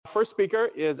First speaker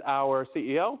is our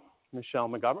CEO, Michele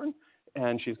McGovern,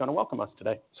 and she's going to welcome us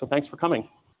today. So thanks for coming.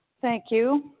 Thank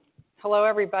you. Hello,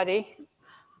 everybody.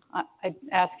 I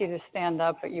asked you to stand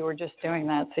up, but you were just doing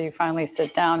that, so you finally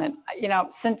sit down. And, you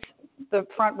know, since the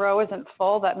front row isn't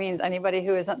full, that means anybody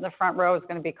who isn't in the front row is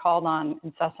going to be called on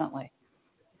incessantly.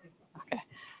 Okay.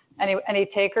 Any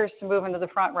takers to move into the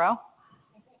front row?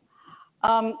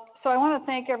 So I want to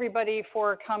thank everybody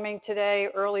for coming today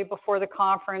early before the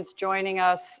conference, joining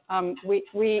us.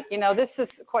 This is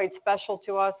quite special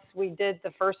to us. We did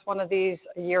the first one of these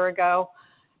a year ago.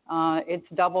 It's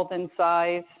doubled in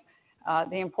size.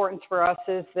 The importance for us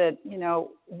is that,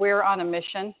 we're on a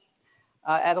mission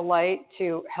at Alight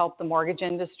to help the mortgage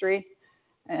industry.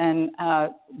 And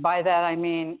by that, I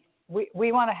mean,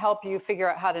 we want to help you figure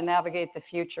out how to navigate the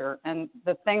future. And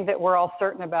the thing that we're all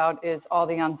certain about is all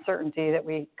the uncertainty that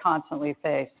we constantly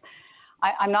face.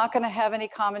 I'm not going to have any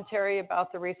commentary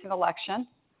about the recent election.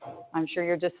 I'm sure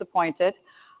you're disappointed.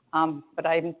 But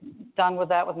I'm done with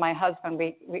that with my husband.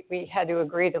 We had to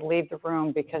agree to leave the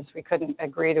room because we couldn't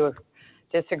agree to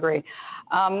disagree.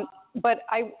 But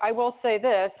I will say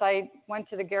this. I went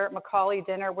to the Garrett McCauley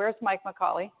dinner. Where's Mike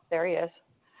McCauley? There he is.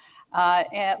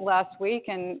 Last week,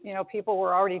 and people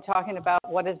were already talking about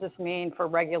what does this mean for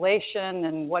regulation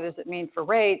and what does it mean for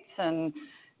rates and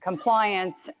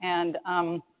compliance, and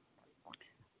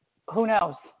who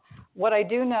knows. What I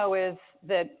do know is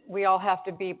that we all have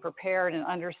to be prepared in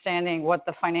understanding what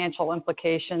the financial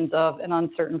implications of an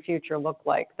uncertain future look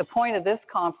like. The point of this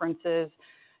conference is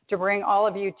to bring all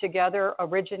of you together,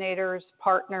 originators,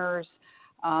 partners,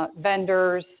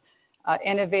 vendors,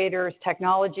 innovators,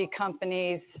 technology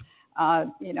companies,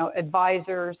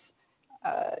 advisors,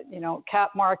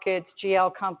 cap markets,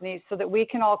 GL companies, so that we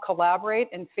can all collaborate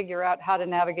and figure out how to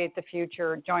navigate the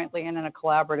future jointly and in a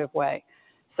collaborative way.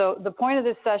 So the point of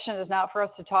this session is not for us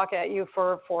to talk at you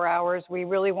for 4 hours. We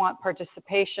really want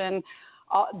participation.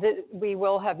 We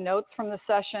will have notes from the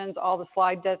sessions. All the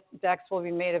slide decks will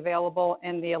be made available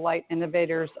in the Alight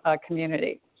Innovators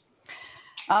community.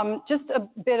 Just a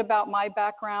bit about my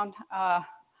background.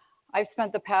 I've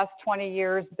spent the past 20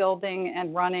 years building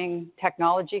and running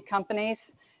technology companies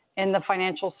in the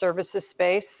financial services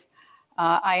space.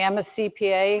 I am a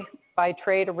CPA by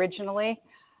trade originally.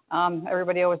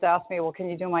 Everybody always asks me, well, can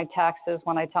you do my taxes?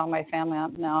 When I tell my family,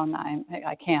 no,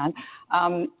 I can't.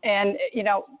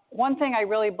 One thing I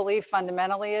really believe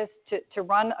fundamentally is to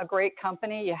run a great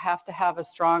company, you have to have a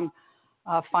strong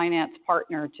finance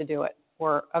partner to do it,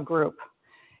 or a group.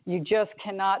 You just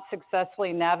cannot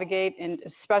successfully navigate,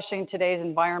 especially in today's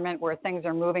environment where things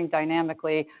are moving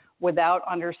dynamically, without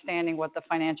understanding what the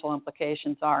financial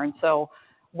implications are. And so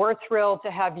we're thrilled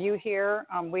to have you here.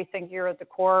 We think you're at the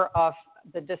core of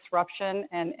the disruption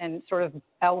and sort of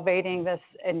elevating this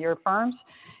in your firms.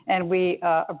 And we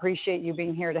appreciate you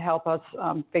being here to help us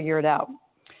figure it out.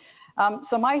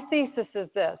 So my thesis is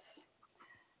this.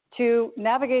 To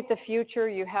navigate the future,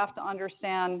 you have to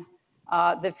understand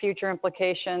the future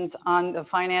implications on the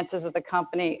finances of the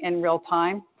company in real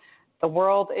time. The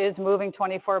world is moving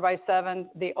 24/7.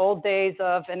 The old days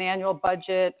of an annual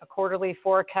budget, a quarterly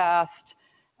forecast,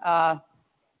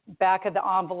 back of the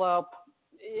envelope,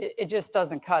 it just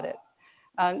doesn't cut it.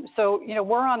 So,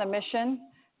 we're on a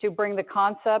mission to bring the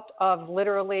concept of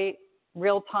literally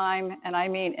real time, and I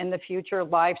mean in the future,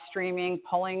 live streaming,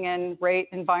 pulling in rate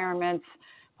environments,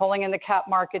 pulling in the cap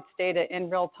markets data in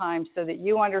real time so that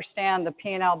you understand the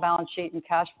P&L, balance sheet, and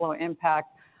cash flow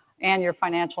impact and your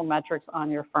financial metrics on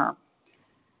your firm.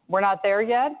 We're not there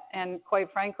yet, and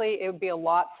quite frankly, it would be a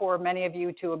lot for many of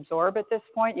you to absorb at this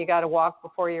point. You got to walk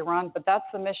before you run, but that's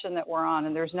the mission that we're on,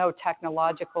 and there's no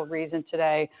technological reason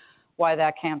today why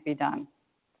that can't be done.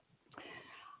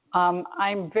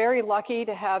 I'm very lucky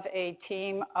to have a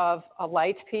team of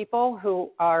Alight people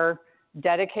who are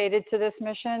dedicated to this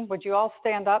mission. Would you all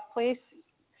stand up, please?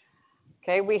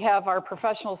 Okay, we have our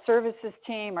professional services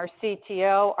team, our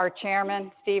CTO, our chairman.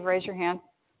 Steve, raise your hand.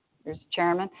 There's the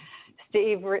chairman.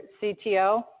 Steve,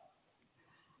 CTO.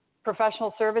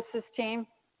 Professional services team,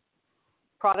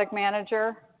 product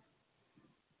manager,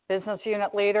 business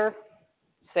unit leader,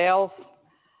 sales,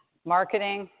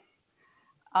 marketing.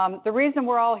 The reason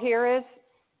we're all here is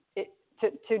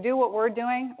to do what we're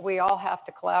doing, we all have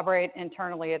to collaborate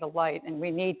internally at Alight, and we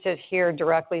need to hear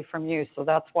directly from you. So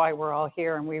that's why we're all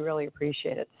here, and we really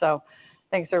appreciate it. So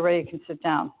thanks, everybody. You can sit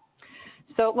down.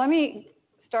 So let me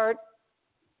start.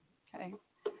 Okay.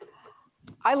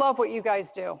 I love what you guys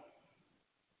do.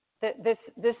 This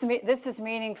is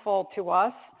meaningful to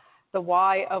us, the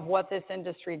why of what this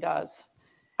industry does.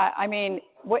 I mean,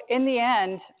 in the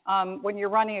end, when you're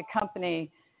running a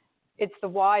company, it's the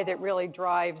why that really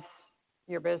drives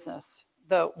your business,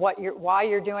 why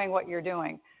you're doing what you're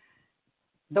doing.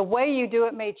 The way you do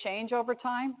it may change over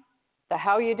time. The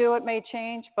how you do it may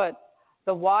change, but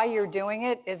the why you're doing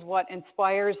it is what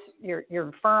inspires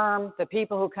your firm, the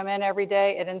people who come in every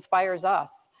day. It inspires us.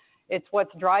 It's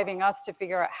what's driving us to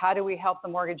figure out how do we help the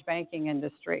mortgage banking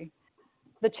industry.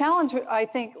 The challenge I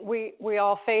think we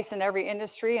all face in every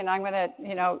industry, and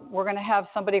we're going to have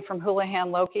somebody from Houlihan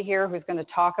Lokey here who's going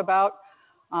to talk about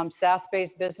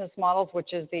SaaS-based business models,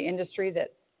 which is the industry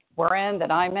that we're in,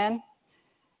 that I'm in.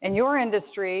 In your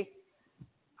industry,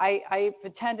 I've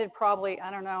attended probably,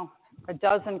 a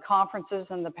dozen conferences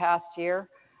in the past year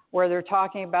where they're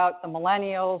talking about the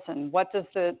millennials and what does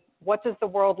the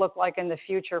world look like in the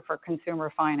future for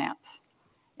consumer finance.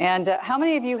 And how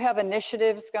many of you have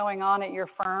initiatives going on at your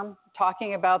firm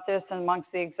talking about this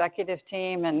amongst the executive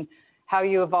team and how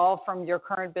you evolve from your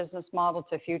current business model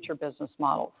to future business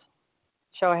models?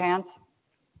 Show of hands.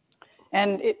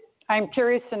 And I'm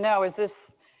curious to know, is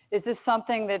this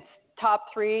something that's top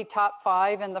 3, top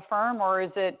 5 in the firm, or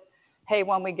is it, hey,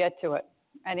 when we get to it?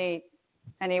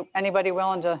 Anybody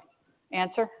willing to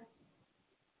answer?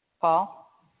 Paul?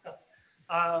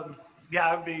 Yeah,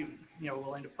 I would be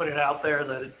willing to put it out there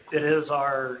that it is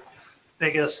our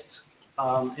biggest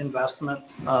investment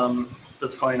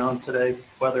that's going on today,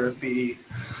 whether it be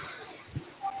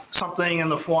something in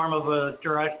the form of a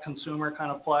direct consumer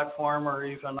kind of platform, or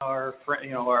even our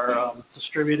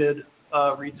distributed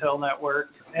retail network,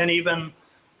 and even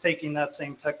taking that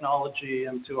same technology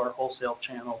into our wholesale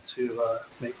channel to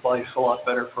make life a lot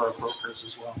better for our brokers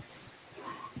as well.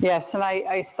 Yes, and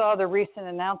I saw the recent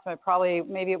announcement,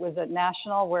 maybe it was at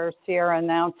National, where Sierra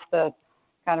announced the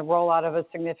kind of rollout of a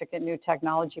significant new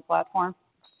technology platform.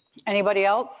 Anybody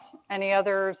else? Any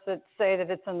others that say that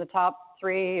it's in the top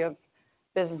 3 of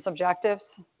business objectives?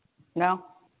 No?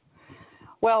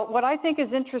 Well, what I think is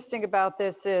interesting about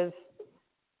this is,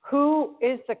 who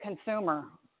is the consumer?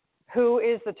 Who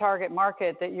is the target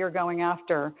market that you're going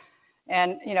after?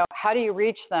 And, how do you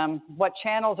reach them? What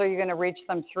channels are you going to reach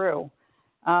them through?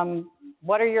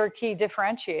 What are your key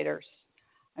differentiators?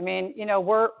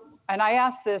 And I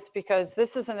ask this because this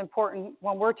is an important,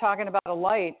 when we're talking about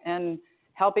Alight and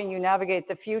helping you navigate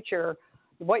the future,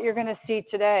 what you're going to see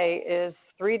today is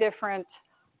 3 different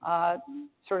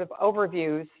sort of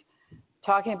overviews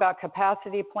talking about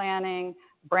capacity planning,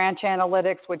 branch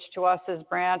analytics, which to us is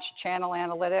branch channel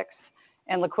analytics,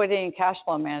 and liquidity and cash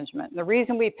flow management. And the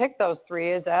reason we picked those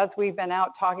 3 is, as we've been out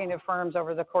talking to firms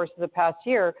over the course of the past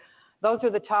year, those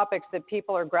are the topics that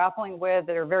people are grappling with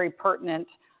that are very pertinent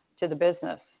to the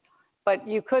business. But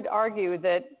you could argue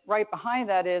that right behind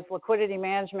that is liquidity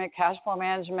management, cash flow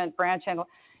management, branch channel.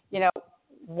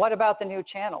 What about the new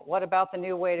channel? What about the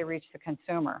new way to reach the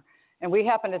consumer? And we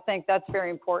happen to think that's very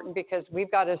important because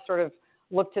we've got to sort of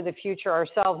look to the future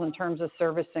ourselves in terms of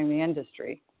servicing the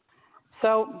industry.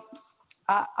 So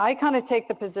I kind of take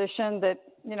the position that,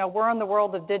 we're in the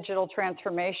world of digital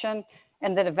transformation,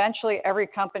 and that eventually every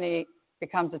company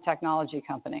becomes a technology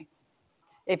company.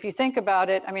 If you think about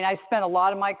it, I spent a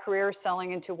lot of my career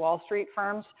selling into Wall Street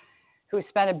firms who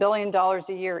spent $1 billion a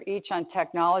year each on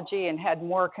technology and had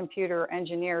more computer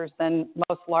engineers than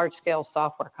most large-scale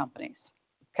software companies,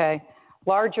 okay?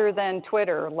 Larger than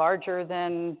Twitter, larger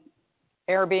than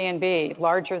Airbnb,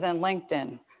 larger than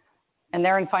LinkedIn, and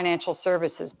they're in financial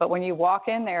services. But when you walk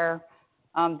in there,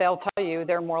 they'll tell you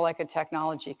they're more like a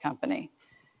technology company.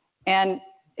 And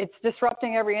it's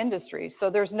disrupting every industry. So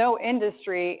there's no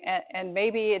industry, and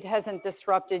maybe it hasn't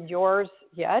disrupted yours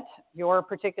yet, your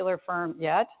particular firm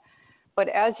yet. But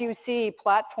as you see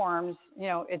platforms,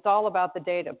 it's all about the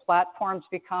data. Platforms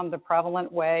become the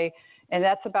prevalent way, and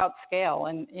that's about scale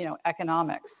and,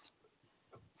 economics.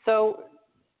 So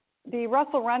the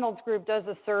Russell Reynolds Group does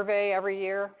a survey every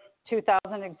year,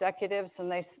 2,000 executives,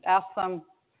 and they ask them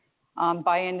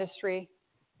by industry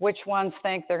which ones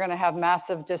think they're going to have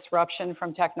massive disruption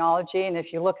from technology. And if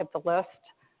you look at the list,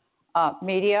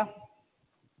 media,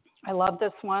 I love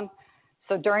this one.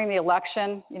 So during the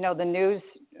election, the news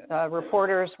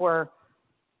reporters were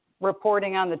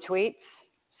reporting on the tweets.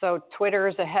 So Twitter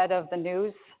is ahead of the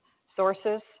news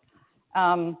sources.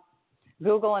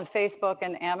 Google and Facebook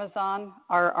and Amazon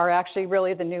are actually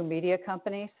really the new media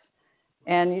companies.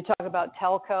 And you talk about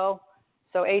telco.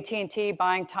 So AT&T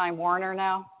buying Time Warner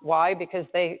now. Why? Because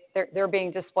they're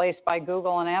being displaced by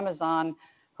Google and Amazon,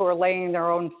 who are laying their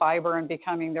own fiber and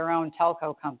becoming their own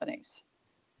telco companies.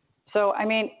 So,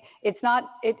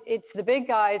 it's the big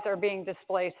guys are being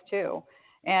displaced too.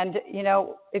 And,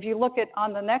 if you look at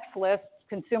on the next list,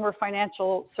 consumer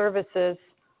financial services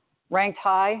ranked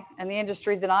high, and the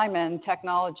industry that I'm in,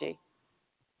 technology.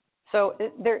 So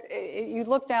you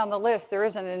look down the list, there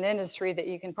isn't an industry that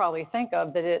you can probably think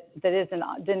of that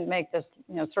didn't make this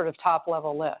sort of top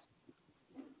level list.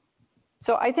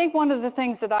 So I think one of the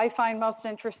things that I find most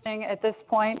interesting at this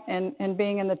point in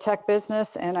being in the tech business,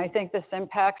 and I think this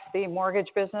impacts the mortgage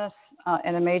business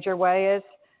in a major way, is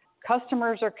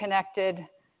customers are connected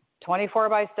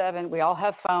 24/7. We all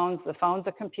have phones. The phone's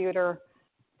a computer.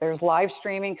 There's live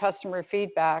streaming customer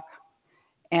feedback,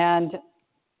 and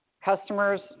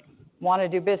customers want to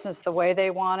do business the way they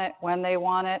want it, when they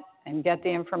want it, and get the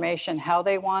information how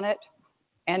they want it.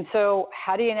 And so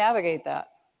how do you navigate that?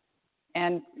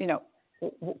 And,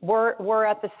 we're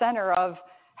at the center of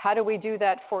how do we do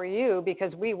that for you,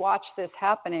 because we watch this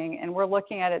happening and we're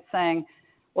looking at it saying,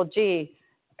 well, gee,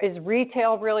 is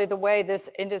retail really the way this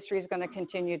industry is going to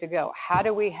continue to go? How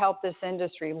do we help this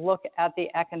industry look at the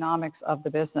economics of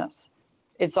the business?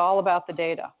 It's all about the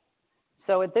data.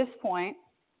 So at this point,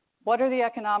 what are the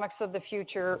economics of the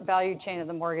future value chain of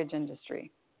the mortgage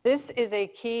industry? This is a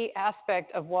key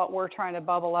aspect of what we're trying to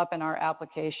bubble up in our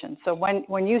application. So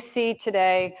when you see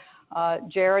today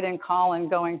Jared and Colin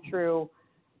going through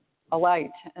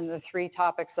Alight and the 3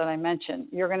 topics that I mentioned,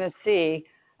 you're going to see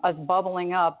us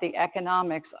bubbling up the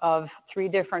economics of 3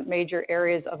 different major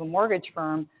areas of a mortgage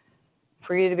firm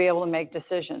for you to be able to make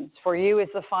decisions. For you as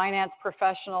the finance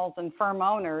professionals and firm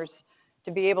owners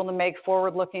to be able to make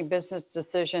forward-looking business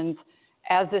decisions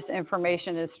as this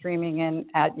information is streaming in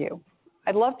at you.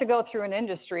 I'd love to go through an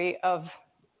industry of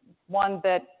one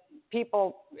that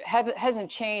people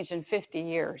hasn't changed in 50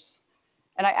 years.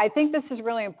 And I think this is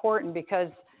really important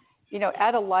because,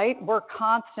 at Alight, we're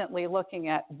constantly looking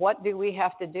at what do we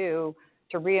have to do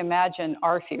to reimagine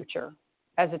our future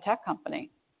as a tech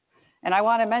company. And I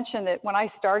want to mention that when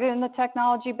I started in the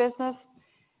technology business,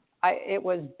 it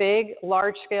was big,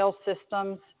 large-scale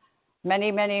systems,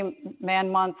 many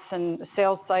man-months and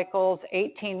sales cycles,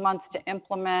 18 months to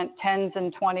implement, tens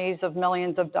and 20s of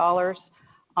millions of dollars,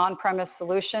 on-premise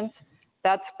solutions.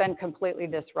 That's been completely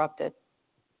disrupted.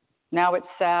 Now it's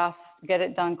SaaS, get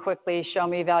it done quickly, show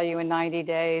me value in 90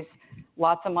 days,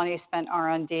 lots of money spent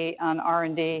on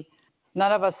R&D.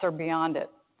 None of us are beyond it.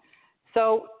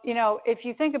 So, if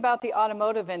you think about the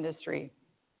automotive industry,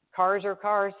 cars are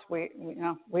cars.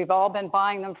 We've all been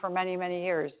buying them for many, many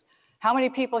years. How many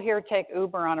people here take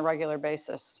Uber on a regular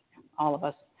basis? All of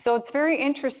us. So it's very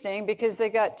interesting because they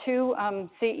got 2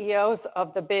 CEOs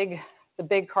of the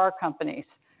big car companies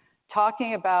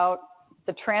talking about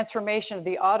the transformation of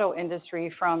the auto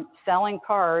industry from selling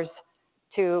cars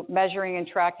to measuring and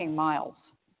tracking miles,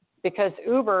 because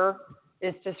Uber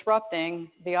is disrupting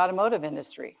the automotive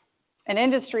industry, an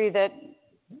industry that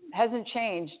hasn't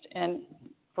changed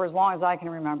for as long as I can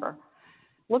remember.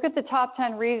 Look at the top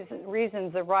 10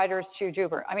 reasons that riders choose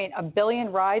Uber. 1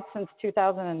 billion rides since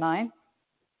 2009.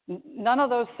 None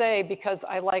of those say because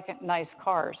I like nice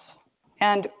cars.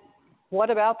 And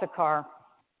what about the car?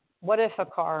 What if a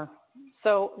car?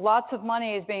 So lots of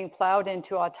money is being plowed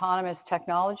into autonomous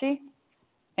technology,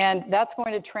 and that's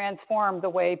going to transform the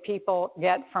way people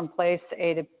get from place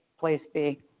A to place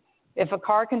B. If a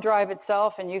car can drive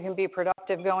itself and you can be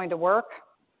productive going to work,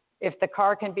 if the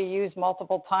car can be used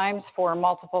multiple times for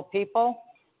multiple people,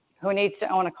 who needs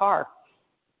to own a car?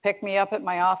 Pick me up at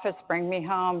my office, bring me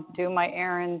home, do my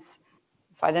errands.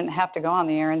 If I didn't have to go on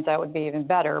the errands, that would be even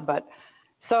better. But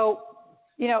so,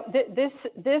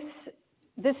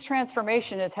 this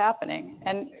transformation is happening.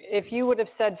 And if you would have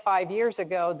said 5 years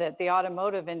ago that the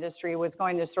automotive industry was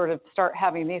going to sort of start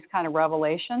having these kind of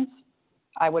revelations,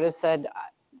 I would have said,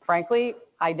 frankly,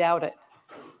 I doubt it,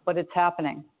 but it's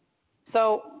happening.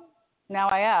 So now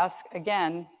I ask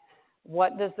again,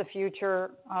 what does the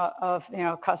future of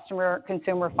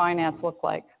consumer finance look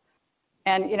like?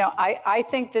 And I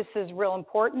think this is real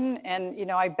important.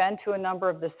 And I've been to a number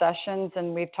of the sessions,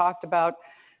 and we've talked about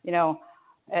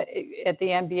at the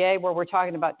MBA where we're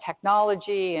talking about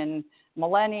technology and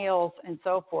millennials and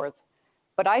so forth.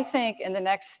 But I think in the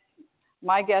next,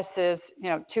 my guess is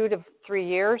 2 to 3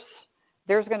 years,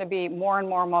 there's going to be more and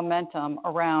more momentum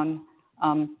around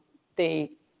the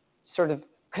sort of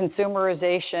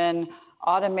consumerization,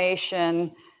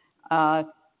 automation,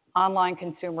 online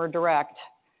consumer direct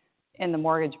in the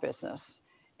mortgage business.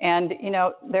 And,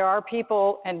 there are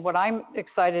people, and what I'm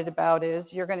excited about is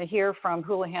you're going to hear from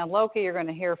Houlihan Lokey, you're going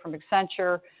to hear from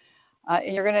Accenture,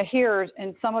 and you're going to hear,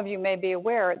 and some of you may be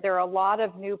aware, there are a lot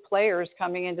of new players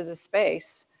coming into the space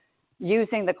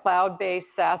using the cloud-based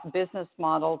SaaS business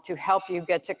model to help you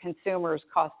get to consumers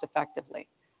cost effectively.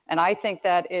 And I think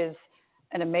that is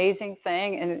an amazing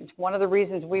thing, and it's one of the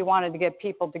reasons we wanted to get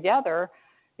people together,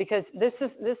 because this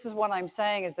is what I'm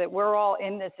saying is that we're all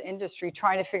in this industry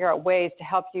trying to figure out ways to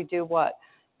help you do what?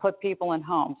 Put people in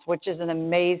homes, which is an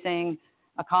amazing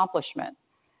accomplishment.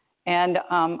 And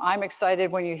I'm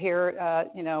excited when you hear,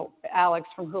 Alex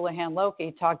from Houlihan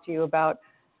Lokey talk to you about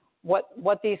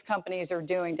what these companies are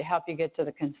doing to help you get to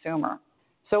the consumer.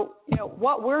 So,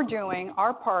 what we're doing,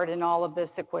 our part in all of this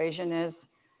equation is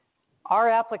our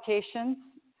applications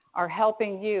are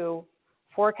helping you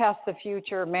forecast the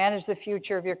future, manage the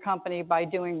future of your company by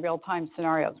doing real-time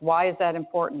scenarios. Why is that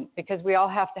important? Because we all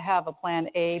have to have a plan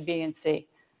A, B, and C.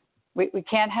 We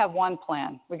can't have one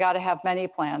plan. We got to have many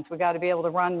plans. We got to be able to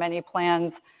run many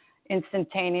plans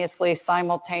instantaneously,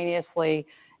 simultaneously,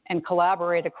 and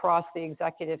collaborate across the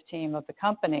executive team of the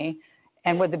company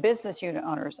and with the business unit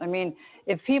owners. I mean,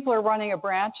 if people are running a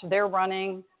branch, they're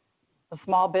running a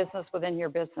small business within your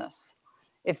business.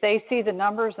 If they see the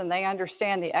numbers and they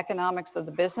understand the economics of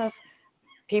the business,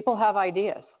 people have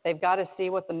ideas. They've got to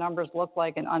see what the numbers look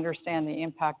like and understand the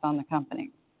impact on the company.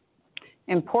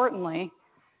 Importantly,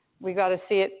 we've got to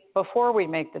see it before we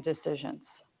make the decisions.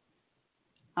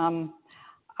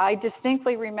 I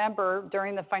distinctly remember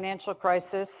during the financial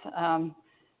crisis, I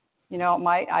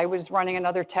was running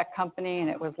another tech company, and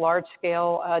it was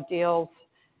large-scale deals.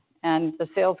 And the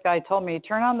sales guy told me,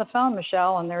 turn on the phone,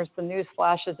 Michelle, and there's the news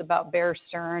flashes about Bear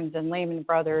Stearns and Lehman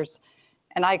Brothers.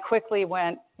 And I quickly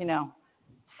went,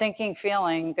 sinking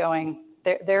feeling, going,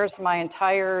 there's my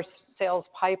entire sales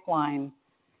pipeline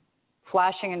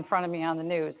flashing in front of me on the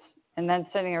news. And then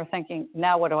sitting there thinking,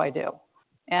 now what do I do?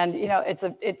 And,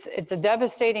 it's a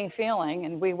devastating feeling,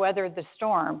 and we weathered the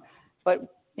storm.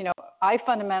 But, I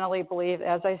fundamentally believe,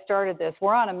 as I started this,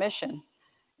 we're on a mission.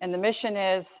 And the mission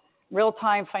is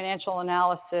real-time financial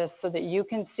analysis so that you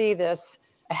can see this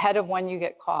ahead of when you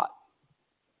get caught,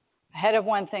 ahead of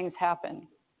when things happen.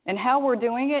 And how we're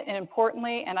doing it, and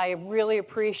importantly, and I really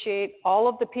appreciate all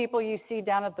of the people you see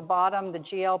down at the bottom, the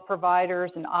GL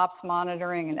providers and ops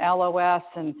monitoring and LOS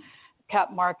and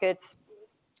cap markets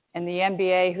and the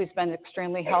MBA who's been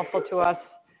extremely helpful to us.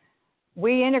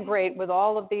 We integrate with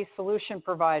all of these solution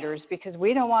providers because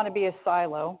we don't want to be a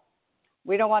silo.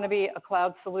 We don't want to be a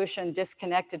cloud solution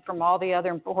disconnected from all the other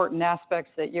important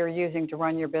aspects that you're using to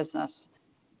run your business.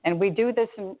 And we do this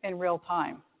in real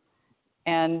time.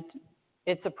 And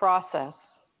it's a process.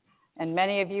 And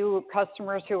many of you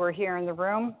customers who are here in the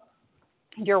room,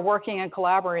 you're working and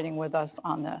collaborating with us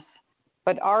on this.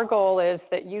 But our goal is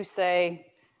that you say,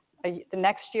 the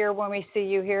next year when we see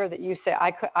you here, that you say,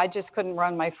 I just couldn't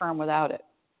run my firm without it.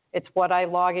 It's what I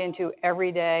log into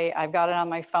every day. I've got it on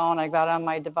my phone. I've got it on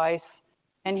my device.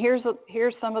 And here's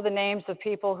some of the names of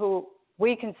people who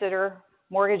we consider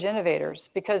mortgage innovators,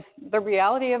 because the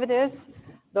reality of it is,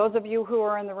 those of you who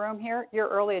are in the room here, you're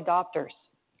early adopters.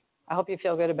 I hope you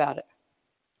feel good about it.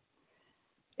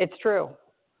 It's true.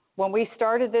 When we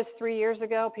started this 3 years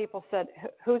ago, people said,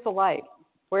 who's Alight?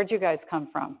 Where'd you guys come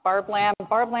from? Barb Lamb,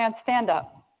 stand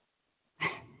up.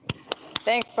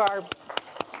 Thanks, Barb.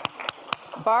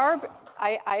 Barb,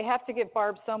 I have to give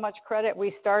Barb so much credit.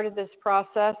 We started this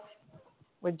process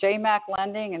with JMac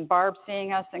Lending and Barb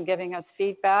seeing us and giving us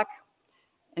feedback.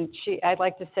 And I'd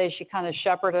like to say she kind of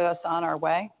shepherded us on our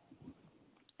way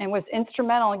and was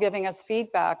instrumental in giving us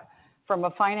feedback from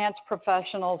a finance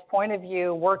professional's point of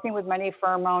view, working with many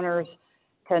firm owners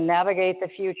to navigate the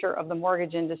future of the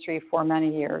mortgage industry for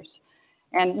many years.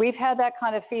 And we've had that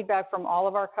kind of feedback from all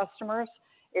of our customers.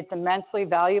 It's immensely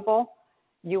valuable.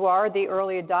 You are the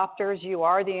early adopters. You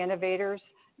are the innovators.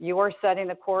 You are setting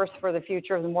the course for the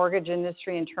future of the mortgage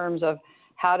industry in terms of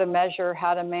how to measure,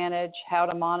 how to manage, how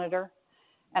to monitor.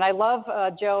 And I love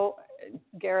Joe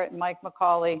Garrett and Mike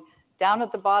McCauley. Down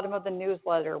at the bottom of the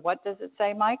newsletter, what does it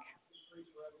say, Mike?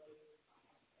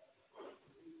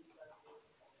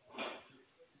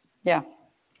 Yeah.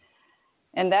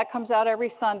 And that comes out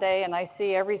every Sunday, and I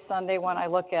see every Sunday when I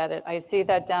look at it, I see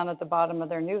that down at the bottom of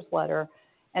their newsletter.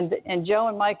 And Joe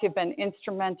and Mike have been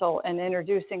instrumental in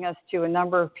introducing us to a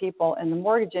number of people in the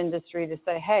mortgage industry to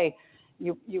say, hey,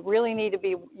 you really need to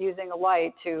be using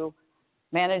Alight to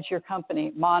manage your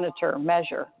company, monitor,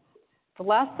 measure. The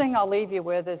last thing I'll leave you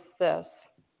with is this.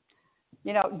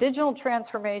 Digital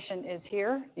transformation is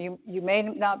here. You may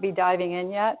not be diving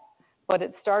in yet, but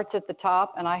it starts at the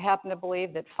top, and I happen to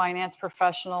believe that finance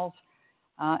professionals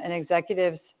and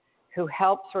executives who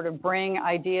help sort of bring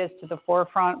ideas to the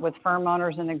forefront with firm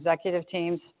owners and executive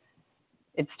teams,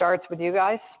 it starts with you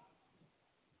guys.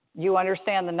 You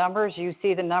understand the numbers. You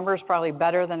see the numbers probably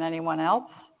better than anyone else.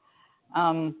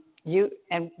 And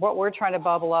what we're trying to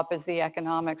bubble up is the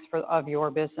economics of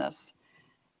your business.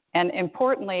 And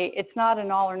importantly, it's not an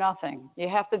all or nothing. You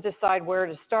have to decide where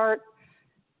to start.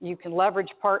 You can leverage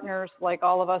partners like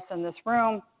all of us in this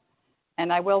room.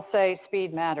 And I will say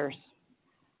speed matters.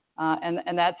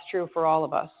 And that's true for all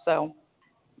of us. So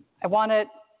I want to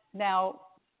now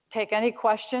take any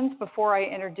questions before I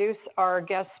introduce our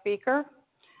guest speaker.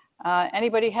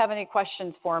 Anybody have any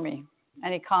questions for me?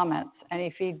 Any comments?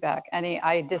 Any feedback?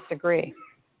 I disagree?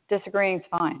 Disagreeing is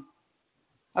fine.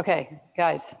 Okay,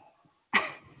 guys.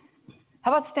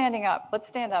 How about standing up? Let's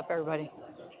stand up, everybody.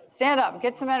 Stand up.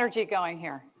 Get some energy going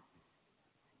here.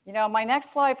 You know, my next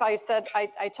life, I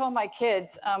told my kids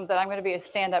that I'm going to be a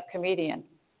stand-up comedian.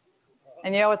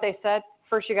 And you know what they said?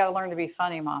 First, you got to learn to be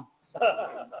funny, Mom.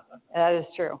 That is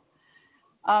true.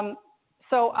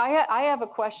 So I have a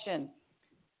question.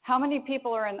 How many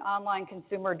people are in online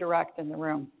consumer direct in the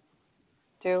room?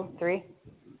 2, 3?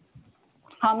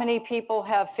 How many people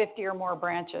have 50 or more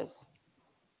branches?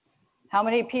 How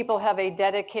many people have a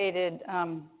dedicated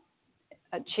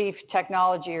a chief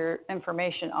technology or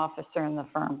information officer in the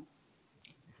firm?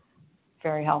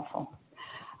 Very helpful.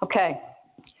 Okay.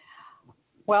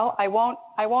 Well, I won't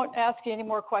ask you any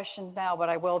more questions now, but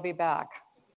I will be back.